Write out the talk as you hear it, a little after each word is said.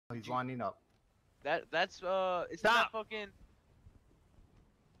He's lining up. That's it's Stop! not fucking.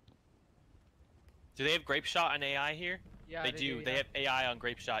 Do they have grape shot on AI here? Yeah, they do. They have AI on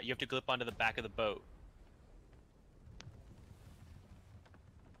grape shot. You have to clip onto the back of the boat.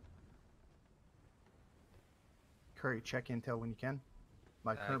 Curry, check intel when you can.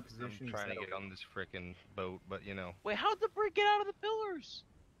 My current position I'm trying is to get on this frickin' boat, but you know. Wait, how'd the brick get out of the pillars?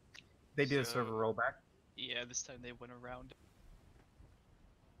 they did a server rollback. Yeah, this time they went around.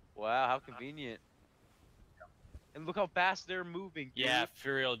 Wow, how convenient. And look how fast they're moving, dude. Yeah,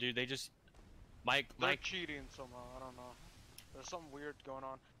 for real, dude. They just They're Mike. cheating somehow. I don't know. There's something weird going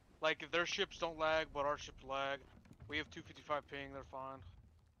on. Like if their ships don't lag, but our ships lag. We have 255 ping. They're fine.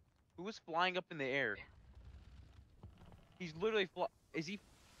 Who was flying up in the air? He's literally is he?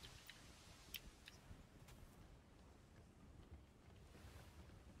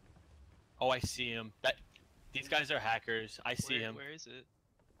 Oh, I see him. These guys are hackers. I see him. Where is it?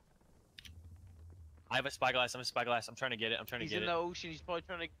 I have a spyglass. I'm a spyglass. I'm trying to get it. I'm trying to He's get in it. the ocean. He's probably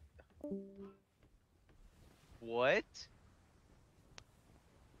trying to. What?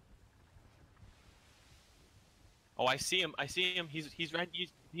 Oh, I see him. I see him. He's right.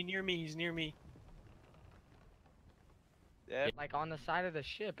 He's near me. He's near me. Yeah. Like on the side of the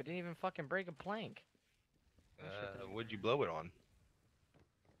ship. It didn't even fucking break a plank. What'd you blow it on?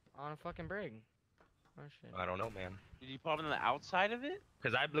 On a fucking brig. Oh shit. I don't know, man. Did you put it on the outside of it?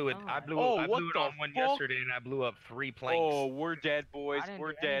 Cause I blew it. Oh. I blew Oh, it. I what blew it the on one fuck? yesterday, and I blew up 3 planks. Oh, we're dead, boys. I didn't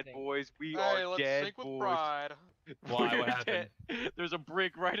We're do dead, anything. boys. We Hey, are let's dead, sink with boys. pride. Why? We're What happened? dead. There's a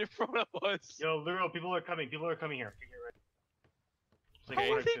brick right in front of us. Yo, literal, people are coming. People are coming here. Get ready. It's like How are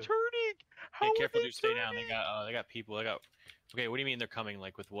one or they two. turning? How Hey, are careful, they dude. Stay down. turning? They got people. They got. Okay, what do you mean they're coming?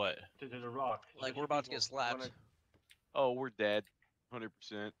 Like with what? There's a rock. Like we're about to get slapped. Oh, we're dead. 100%.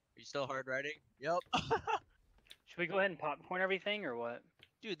 Are you still hard riding? Yep. Should we go ahead and popcorn everything or what?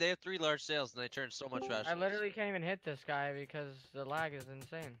 Dude, they have 3 large sails and they turn so much faster. I literally can't even hit this guy because the lag is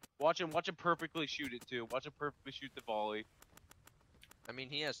insane. Watch him perfectly shoot it too. Watch him perfectly shoot the volley. I mean,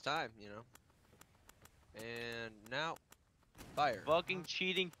 he has time, you know. And now, fire. Fucking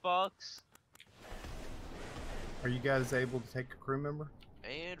cheating fucks. Are you guys able to take a crew member?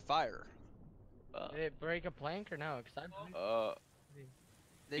 And fire. Did it break a plank or no? Cause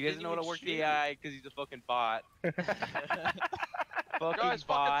He doesn't know how to work the AI because he's a fucking bot. Fucking Guys,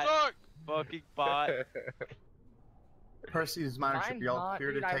 bot. fucking suck. Fucking bot. Percy is miner ship. Mine's Y'all not,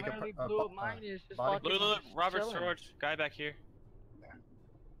 here dude, to I take literally a blew up mine, it's just body? fucking Look, Robert chilling. Storage, guy back here.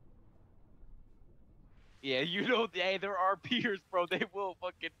 Yeah, you know, hey, there are peers, bro. They will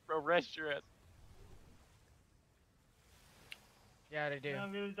fucking arrest your ass. Yeah, they do.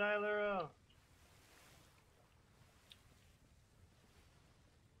 I'm gonna die, Lero.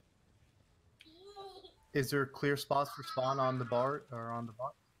 Is there clear spots for spawn on the bar or on the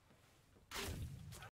bot?